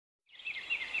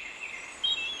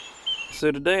So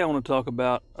today I want to talk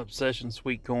about Obsession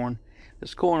sweet corn.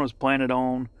 This corn was planted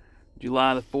on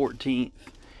July the 14th,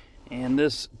 and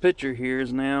this picture here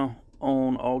is now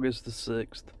on August the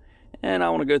 6th. And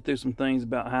I want to go through some things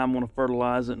about how I'm going to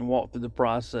fertilize it and walk through the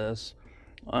process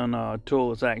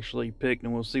until it's actually picked,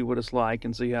 and we'll see what it's like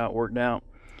and see how it worked out.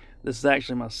 This is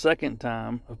actually my second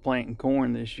time of planting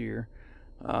corn this year.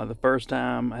 The first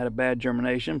time I had a bad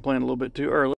germination, planted a little bit too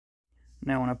early.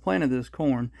 Now when I planted this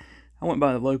corn, I went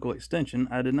by the local extension.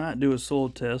 I did not do a soil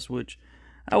test, which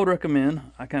I would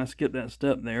recommend. I kind of skipped that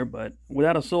step there, but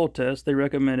without a soil test, they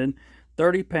recommended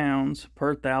 30 pounds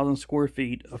per 1,000 square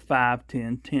feet of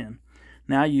 5-10-10.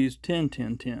 Now I used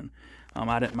 10-10-10.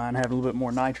 I didn't mind having a little bit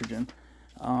more nitrogen.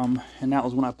 And that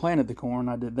was when I planted the corn.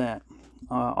 I did that.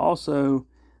 Also,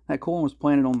 that corn was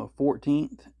planted on the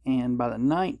 14th, and by the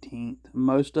 19th,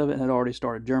 most of it had already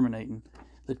started germinating.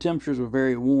 The temperatures were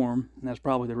very warm, and that's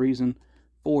probably the reason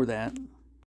for that.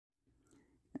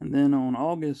 And then on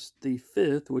August the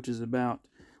 5th, which is about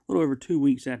a little over 2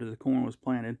 weeks after the corn was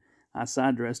planted, I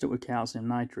side dressed it with calcium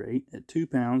nitrate at 2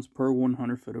 pounds per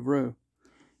 100 foot of row.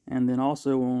 And then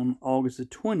also on August the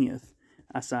 20th,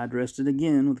 I side dressed it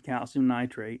again with calcium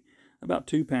nitrate, about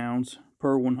 2 pounds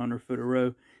per 100 foot of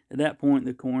row. At that point,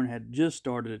 the corn had just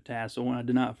started to tassel, and I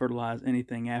did not fertilize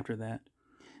anything after that.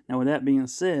 Now, with that being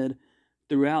said,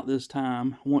 throughout this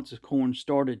time, once the corn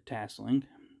started tasseling,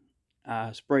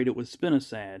 I sprayed it with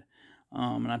spinosad.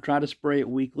 And I tried to spray it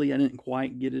weekly. I didn't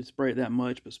quite get it to spray it that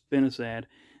much, but spinosad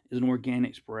is an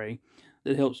organic spray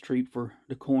that helps treat for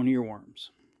the corn earworms.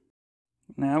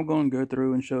 Now I'm going to go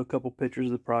through and show a couple pictures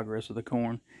of the progress of the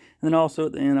corn. And then also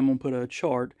at the end, I'm going to put a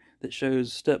chart that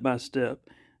shows step by step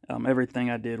everything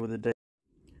I did with the day.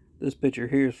 This picture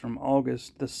here is from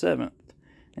August the 7th.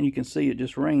 And you can see it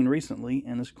just rained recently,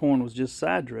 and this corn was just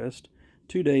side dressed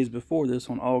 2 days before this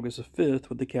on August the 5th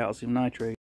with the calcium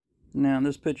nitrate. Now in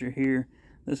this picture here,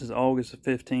 this is August the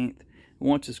 15th.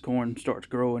 Once this corn starts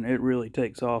growing, it really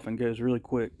takes off and goes really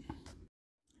quick.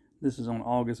 This is on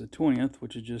August the 20th,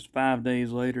 which is just 5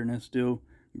 days later, and it's still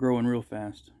growing real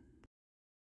fast.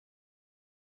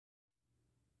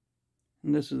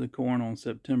 And this is the corn on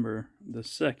September the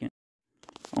 2nd.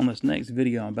 On this next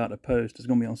video I'm about to post, it's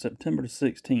going to be on September the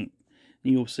 16th.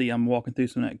 And you'll see I'm walking through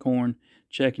some of that corn,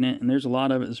 checking it, and there's a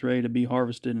lot of it that's ready to be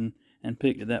harvested and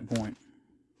picked at that point.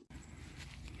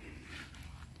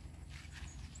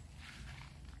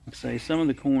 Like I say, some of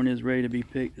the corn is ready to be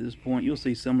picked at this point. You'll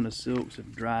see some of the silks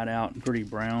have dried out and pretty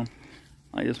brown.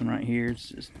 Like this one right here, it's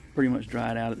just pretty much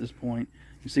dried out at this point.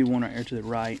 You see one right there to the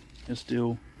right. It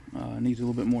still needs a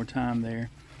little bit more time there.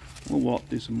 We'll walk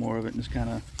through some more of it and just kind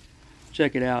of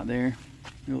check it out there.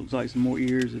 It looks like some more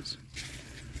ears. It's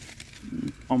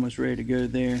almost ready to go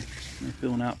there. They're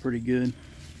filling out pretty good.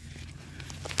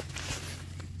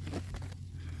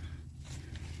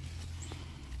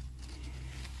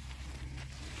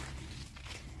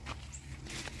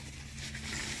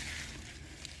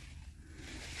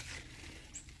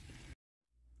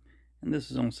 And this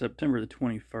is on September the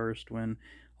 21st when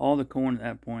all the corn at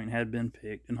that point had been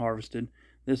picked and harvested.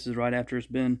 This is right after it's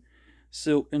been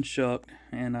silked and shucked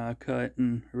and cut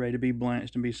and ready to be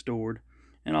blanched and be stored.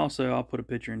 And also I'll put a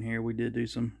picture in here. We did do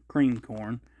some cream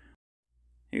corn.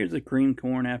 Here's the cream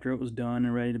corn after it was done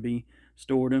and ready to be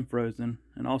stored and frozen.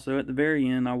 And also at the very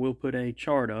end I will put a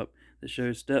chart up that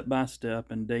shows step by step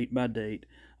and date by date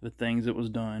the things that was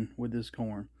done with this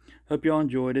corn. Hope y'all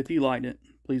enjoyed. If you liked it,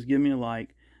 please give me a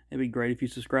like. It'd be great if you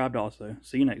subscribed also.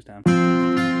 See you next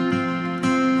time.